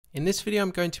In this video,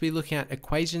 I'm going to be looking at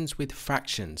equations with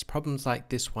fractions, problems like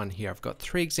this one here. I've got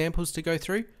 3 examples to go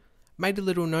through. Made a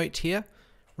little note here.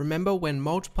 Remember, when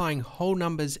multiplying whole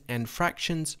numbers and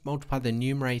fractions, multiply the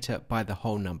numerator by the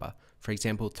whole number. For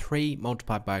example, 3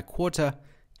 multiplied by a quarter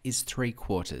is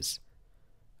 3/4.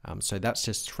 So that's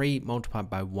just 3 multiplied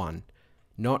by 1.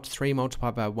 Not 3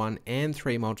 multiplied by 1 and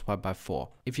 3 multiplied by 4.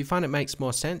 If you find it makes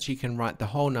more sense, you can write the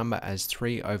whole number as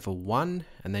 3 over 1,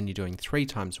 and then you're doing 3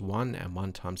 times 1 and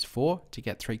 1 times 4 to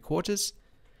get 3/4.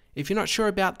 If you're not sure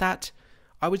about that,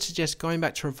 I would suggest going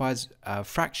back to revise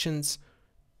fractions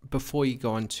before you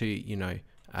go on to,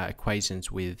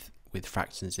 equations with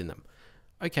fractions in them.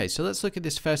 Okay, so let's look at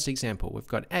this first example. We've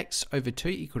got x over 2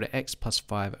 equal to x plus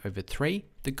 5 over 3.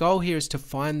 The goal here is to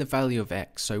find the value of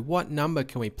x. So what number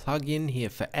can we plug in here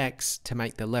for x to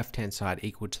make the left-hand side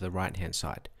equal to the right-hand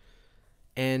side?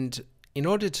 And in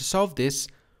order to solve this,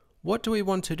 what do we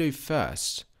want to do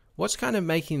first? What's kind of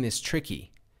making this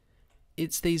tricky?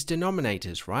 It's these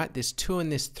denominators, right? This 2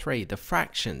 and this 3, the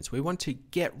fractions. We want to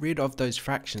get rid of those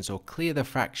fractions or clear the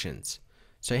fractions.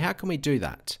 So how can we do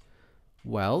that?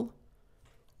 Well,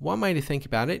 one way to think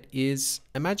about it is,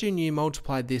 imagine you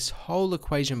multiply this whole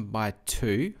equation by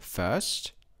 2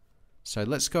 first. So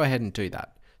let's go ahead and do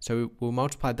that. So we'll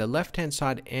multiply the left-hand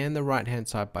side and the right-hand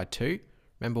side by 2.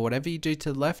 Remember, whatever you do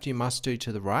to the left, you must do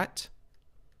to the right.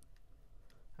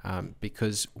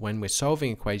 Because when we're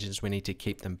solving equations, we need to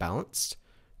keep them balanced.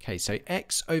 Okay, so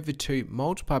x over 2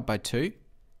 multiplied by 2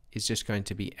 is just going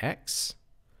to be x.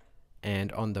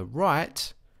 And on the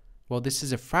right, well, this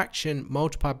is a fraction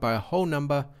multiplied by a whole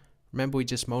number. Remember, we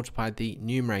just multiplied the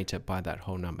numerator by that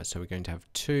whole number. So we're going to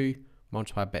have 2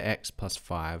 multiplied by x plus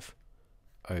 5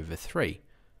 over 3.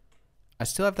 I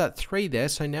still have that 3 there,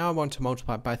 so now I want to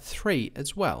multiply by 3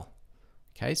 as well.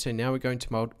 Okay, so now we're going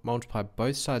to multiply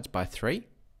both sides by 3.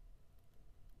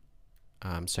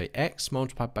 So x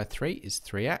multiplied by 3 is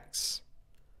 3x.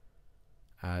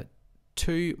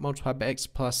 2 multiplied by x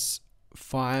plus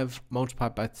 5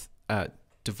 multiplied by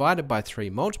divided by 3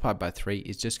 multiplied by 3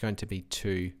 is just going to be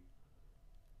 2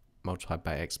 multiplied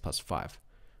by x plus 5.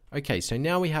 Okay, so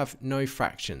now we have no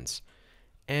fractions.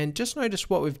 And just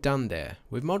notice what we've done there.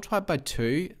 We've multiplied by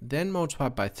 2, then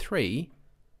multiplied by 3.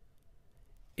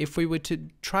 If we were to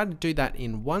try to do that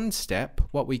in one step,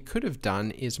 what we could have done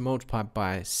is multiplied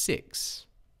by 6,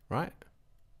 right?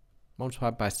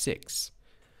 Multiplied by 6.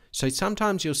 So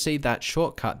sometimes you'll see that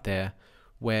shortcut there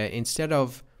where instead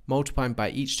of multiplying by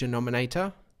each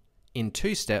denominator in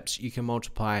 2 steps, you can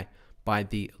multiply by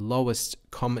the lowest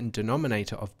common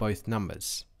denominator of both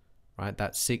numbers, right?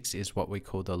 That 6 is what we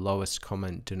call the lowest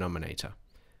common denominator,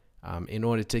 in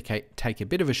order to take a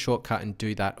bit of a shortcut and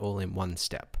do that all in one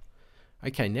step.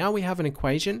 Okay, now we have an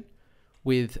equation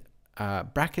with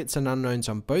brackets and unknowns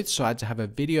on both sides. I have a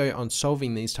video on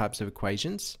solving these types of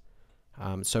equations.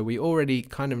 So we already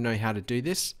kind of know how to do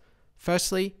this.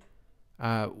 Firstly,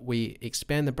 we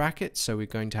expand the brackets, so we're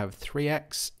going to have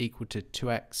 3x equal to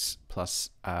 2x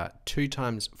plus 2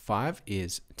 times 5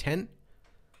 is 10.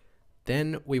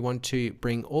 Then we want to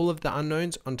bring all of the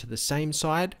unknowns onto the same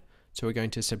side. So we're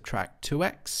going to subtract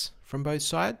 2x from both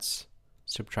sides.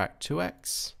 Subtract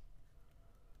 2x.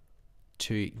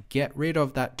 To get rid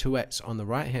of that 2x on the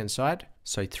right hand side.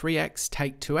 So 3x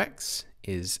take 2x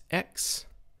is x.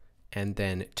 And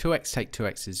then 2x take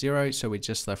 2x is 0. So we're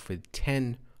just left with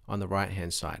 10 on the right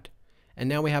hand side. And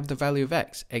now we have the value of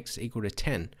x equal to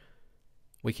 10.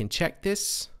 We can check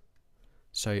this.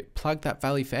 So plug that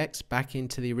value for x back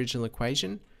into the original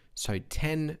equation. So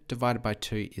 10 divided by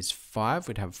 2 is 5.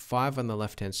 We'd have 5 on the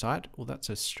left hand side. Well, that's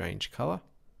a strange color.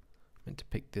 I meant to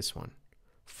pick this one.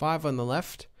 5 on the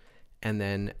left. And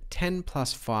then 10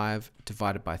 plus 5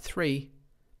 divided by 3,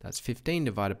 that's 15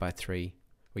 divided by 3,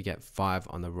 we get 5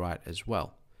 on the right as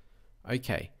well.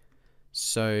 Okay,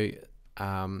 so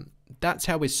that's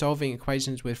how we're solving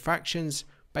equations with fractions.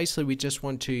 Basically, we just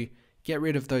want to get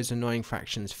rid of those annoying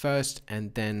fractions first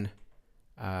and then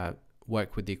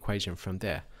work with the equation from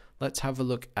there. Let's have a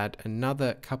look at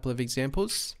another couple of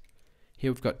examples.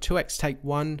 Here we've got 2x take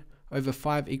 1 over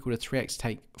 5 equal to 3x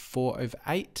take 4 over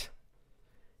 8.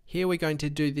 Here we're going to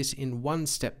do this in one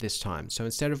step this time. So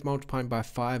instead of multiplying by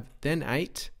 5, then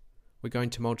 8, we're going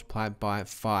to multiply by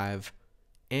 5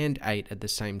 and 8 at the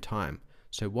same time.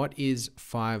 So what is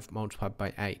 5 multiplied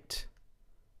by 8?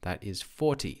 That is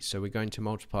 40. So we're going to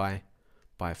multiply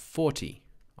by 40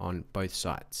 on both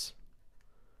sides.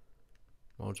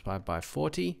 Multiply by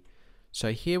 40.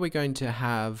 So here we're going to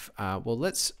have, well,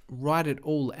 let's write it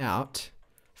all out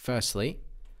firstly.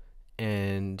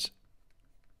 And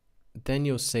then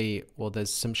you'll see, well,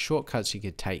 there's some shortcuts you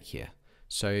could take here.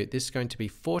 So this is going to be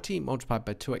 40 multiplied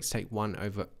by 2x take 1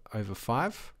 over over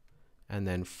 5, and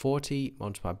then 40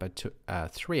 multiplied by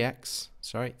 3x,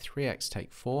 sorry, 3x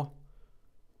take 4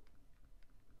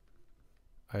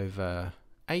 over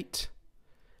 8.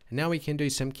 And now we can do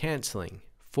some cancelling.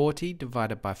 40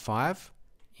 divided by 5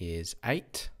 is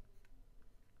 8.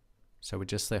 So we're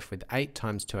just left with 8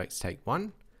 times 2x take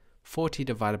 1. 40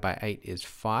 divided by 8 is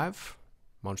 5.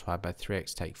 Multiplied by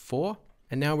 3x take 4.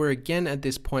 And now we're again at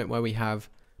this point where we have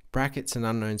brackets and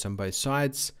unknowns on both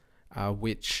sides,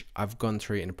 which I've gone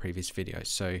through in a previous video.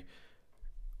 So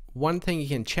one thing you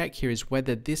can check here is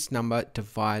whether this number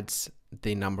divides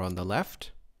the number on the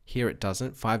left. Here it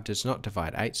doesn't. 5 does not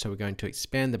divide 8, so we're going to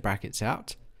expand the brackets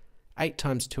out. 8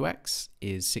 times 2x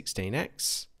is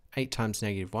 16x. 8 times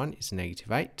negative 1 is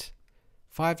negative 8.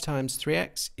 5 times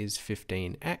 3x is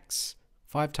 15x.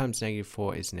 5 times negative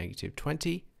 4 is negative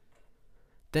 20.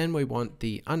 Then we want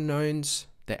the unknowns,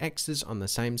 the x's on the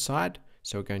same side.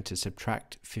 So we're going to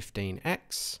subtract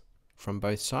 15x from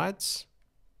both sides.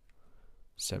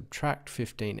 Subtract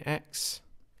 15x.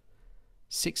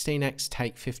 16x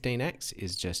take 15x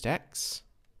is just x.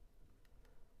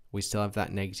 We still have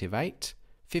that negative 8.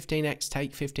 15x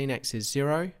take 15x is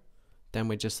 0. Then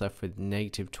we're just left with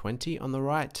negative 20 on the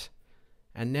right.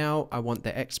 And now I want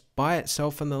the x by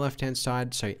itself on the left hand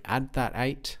side, so add that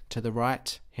 8 to the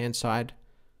right hand side,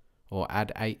 or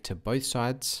add 8 to both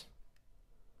sides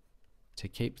to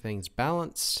keep things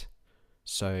balanced.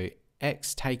 So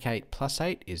x take 8 plus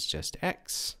 8 is just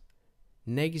x.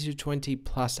 Negative 20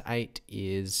 plus 8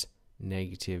 is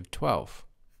negative 12.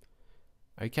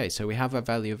 Okay, so we have a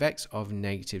value of x of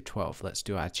negative 12. Let's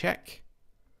do our check.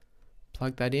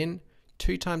 Plug that in.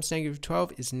 2 times negative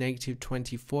 12 is negative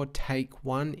 24. Take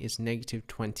 1 is negative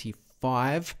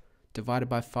 25. Divided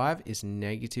by 5 is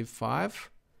negative 5.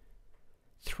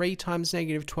 3 times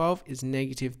negative 12 is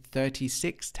negative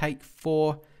 36. Take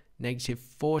 4. Negative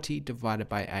 40 divided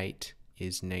by 8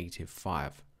 is negative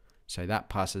 5. So that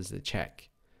passes the check.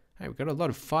 Hey, we've got a lot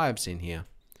of 5s in here.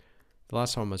 The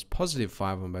last one was positive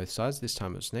 5 on both sides. This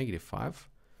time it was negative 5.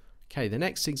 Okay, the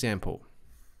next example.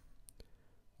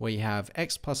 We have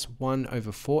x plus 1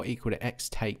 over 4 equal to x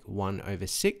take 1 over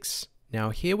 6.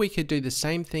 Now here we could do the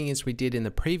same thing as we did in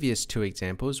the previous two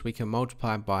examples. We can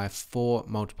multiply by 4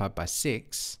 multiplied by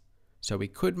 6. So we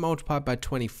could multiply by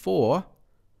 24,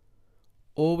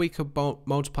 or we could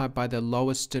multiply by the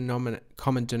lowest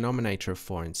common denominator of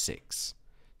 4 and 6.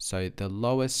 So the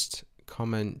lowest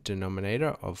common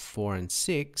denominator of 4 and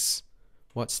 6,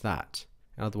 what's that?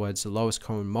 In other words, the lowest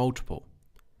common multiple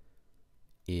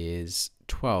is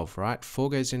 12, right? 4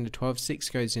 goes into 12, 6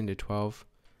 goes into 12.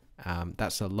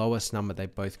 That's the lowest number they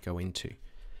both go into.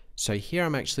 So here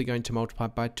I'm actually going to multiply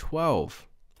by 12.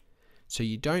 So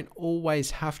you don't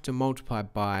always have to multiply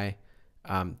by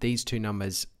these two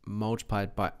numbers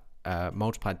multiplied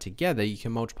together. You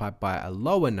can multiply by a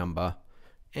lower number,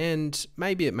 and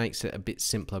maybe it makes it a bit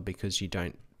simpler because you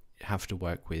don't have to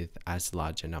work with as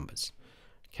larger numbers.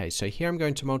 Okay, so here I'm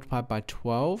going to multiply by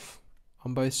 12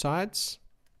 on both sides.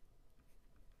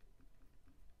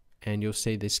 And you'll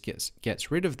see this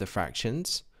gets rid of the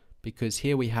fractions, because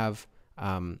here we have,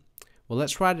 well,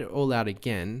 let's write it all out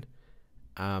again.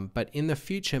 But in the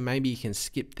future, maybe you can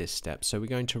skip this step. So we're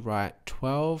going to write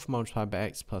 12 multiplied by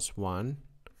x plus 1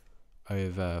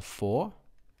 over 4.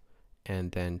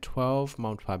 And then 12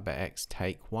 multiplied by x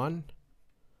take 1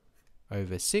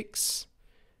 over 6.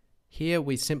 Here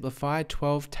we simplify.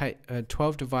 12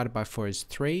 divided by 4 is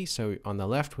 3. So on the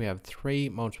left we have 3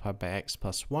 multiplied by x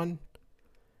plus 1.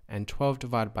 And 12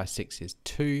 divided by 6 is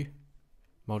 2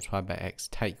 multiplied by x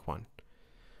take 1.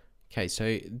 Okay,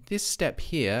 so this step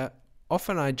here,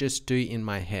 often I just do in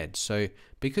my head. So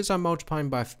because I'm multiplying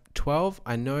by 12,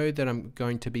 I know that I'm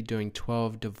going to be doing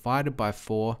 12 divided by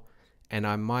 4, and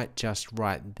I might just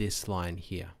write this line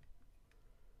here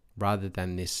rather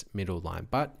than this middle line.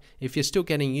 But if you're still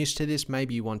getting used to this,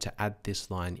 maybe you want to add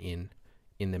this line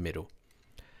in the middle.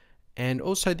 And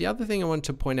also the other thing I want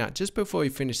to point out just before we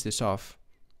finish this off,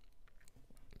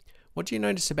 what do you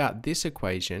notice about this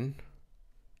equation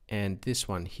and this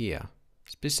one here?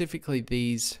 Specifically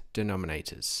these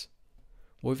denominators.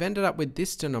 We've ended up with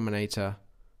this denominator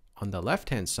on the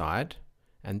left-hand side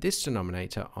and this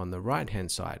denominator on the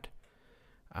right-hand side.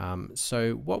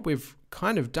 So what we've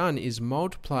kind of done is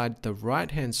multiplied the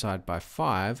right-hand side by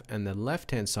 5 and the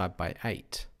left-hand side by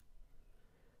 8.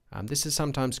 This is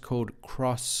sometimes called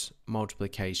cross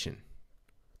multiplication,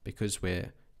 because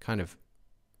we're kind of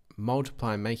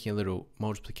multiplying, making a little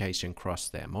multiplication cross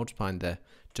there, multiplying the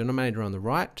denominator on the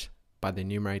right by the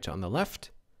numerator on the left,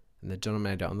 and the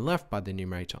denominator on the left by the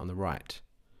numerator on the right.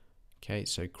 Okay,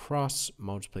 so cross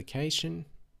multiplication.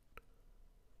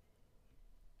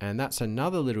 And that's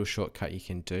another little shortcut you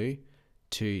can do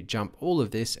to jump all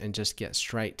of this and just get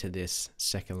straight to this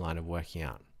second line of working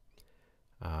out.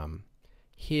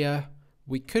 Here,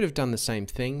 we could have done the same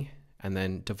thing and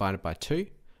then divided by 2.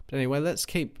 But anyway,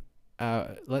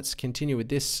 let's continue with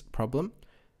this problem.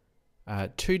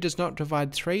 2 does not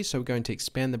divide 3, so we're going to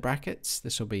expand the brackets.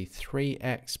 This will be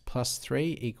 3x plus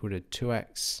 3 equal to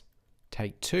 2x,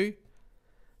 take 2.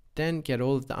 Then get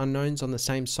all of the unknowns on the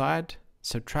same side,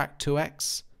 subtract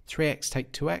 2x. 3x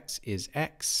take 2x is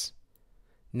x.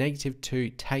 Negative 2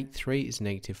 take 3 is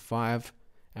negative 5.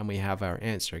 And we have our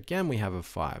answer again, we have a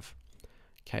 5.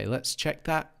 Okay, let's check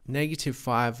that. Negative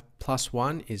 5 plus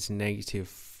 1 is negative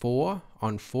 4.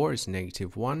 On 4 is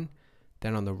negative 1.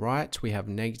 Then on the right, we have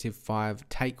negative 5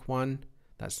 take 1.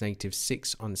 That's negative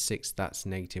 6. On 6, that's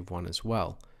negative 1 as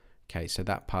well. Okay, so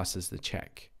that passes the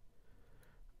check.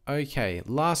 Okay,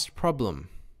 last problem.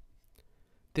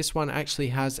 This one actually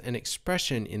has an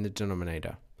expression in the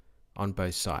denominator on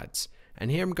both sides.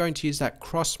 And here I'm going to use that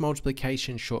cross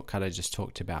multiplication shortcut I just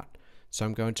talked about. So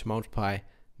I'm going to multiply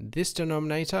this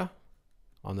denominator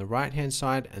on the right hand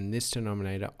side and this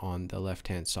denominator on the left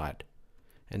hand side.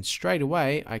 And straight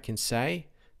away I can say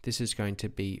this is going to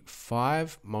be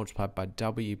 5 multiplied by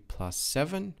w plus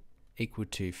 7 equal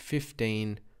to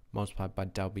 15 multiplied by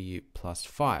w plus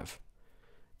 5.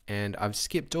 And I've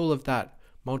skipped all of that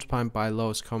multiplying by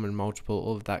lowest common multiple,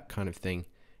 all of that kind of thing,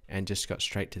 and just got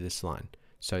straight to this line.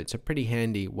 So it's a pretty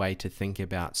handy way to think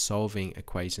about solving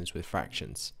equations with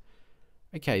fractions.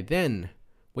 Okay, then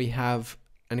we have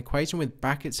an equation with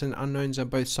brackets and unknowns on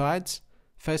both sides.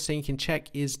 First thing you can check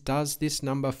is, does this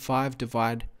number 5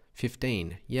 divide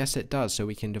 15? Yes, it does. So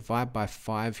we can divide by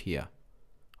 5 here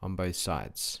on both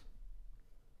sides.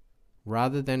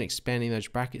 Rather than expanding those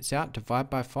brackets out, divide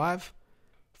by 5.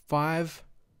 5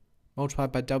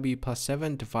 multiplied by w plus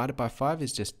 7 divided by 5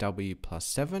 is just w plus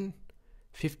 7.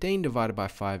 15 divided by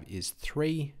 5 is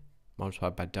 3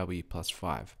 multiplied by w plus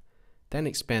 5. Then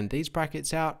expand these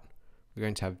brackets out. We're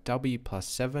going to have w plus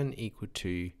 7 equal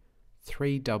to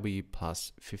 3w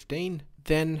plus 15.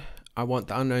 Then I want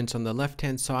the unknowns on the left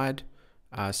hand side.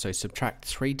 So subtract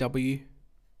 3w.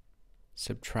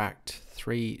 Subtract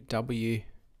 3w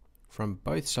from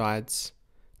both sides.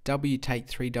 W take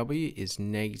 3w is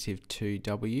negative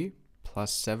 2w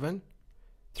plus 7.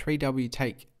 3w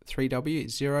take 3w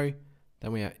is 0.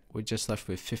 Then we're just left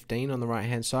with 15 on the right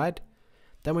hand side.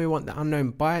 Then we want the unknown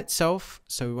by itself.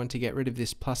 So we want to get rid of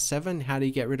this plus 7. How do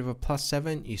you get rid of a plus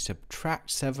 7? You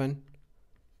subtract 7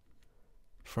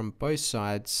 from both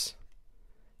sides.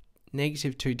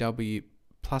 Negative 2w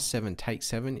plus 7 take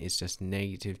 7 is just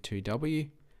negative 2w.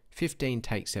 15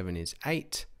 take 7 is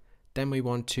 8. Then we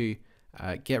want to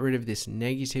get rid of this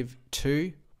negative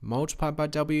 2 multiplied by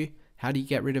w. How do you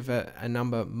get rid of a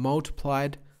number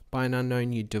multiplied by an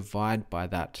unknown? You divide by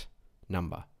that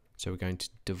number. So we're going to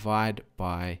divide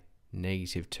by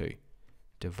negative 2.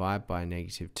 Divide by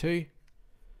negative 2.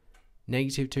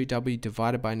 Negative 2w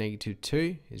divided by negative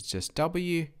 2 is just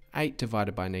w. 8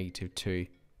 divided by negative 2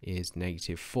 is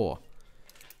negative 4.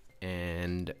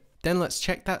 And then let's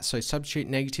check that. So substitute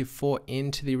negative 4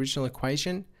 into the original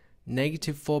equation.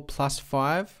 Negative 4 plus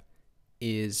 5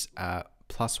 is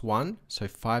plus 1. So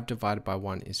 5 divided by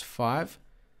 1 is 5.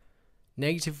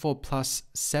 Negative 4 plus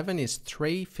 7 is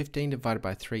 3. 15 divided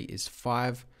by 3 is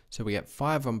 5. So we get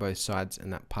 5 on both sides,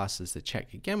 and that passes the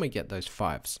check. Again, we get those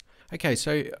 5s. Okay,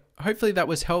 so hopefully that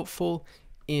was helpful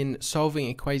in solving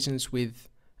equations with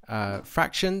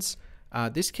fractions.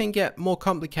 This can get more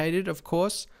complicated, of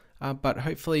course, but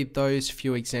hopefully those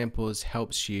few examples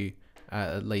helps you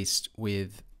at least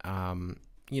with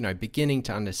beginning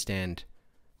to understand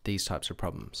these types of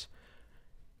problems.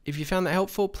 If you found that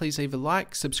helpful, please leave a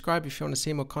like, subscribe if you want to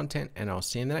see more content, and I'll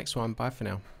see you in the next one. Bye for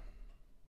now.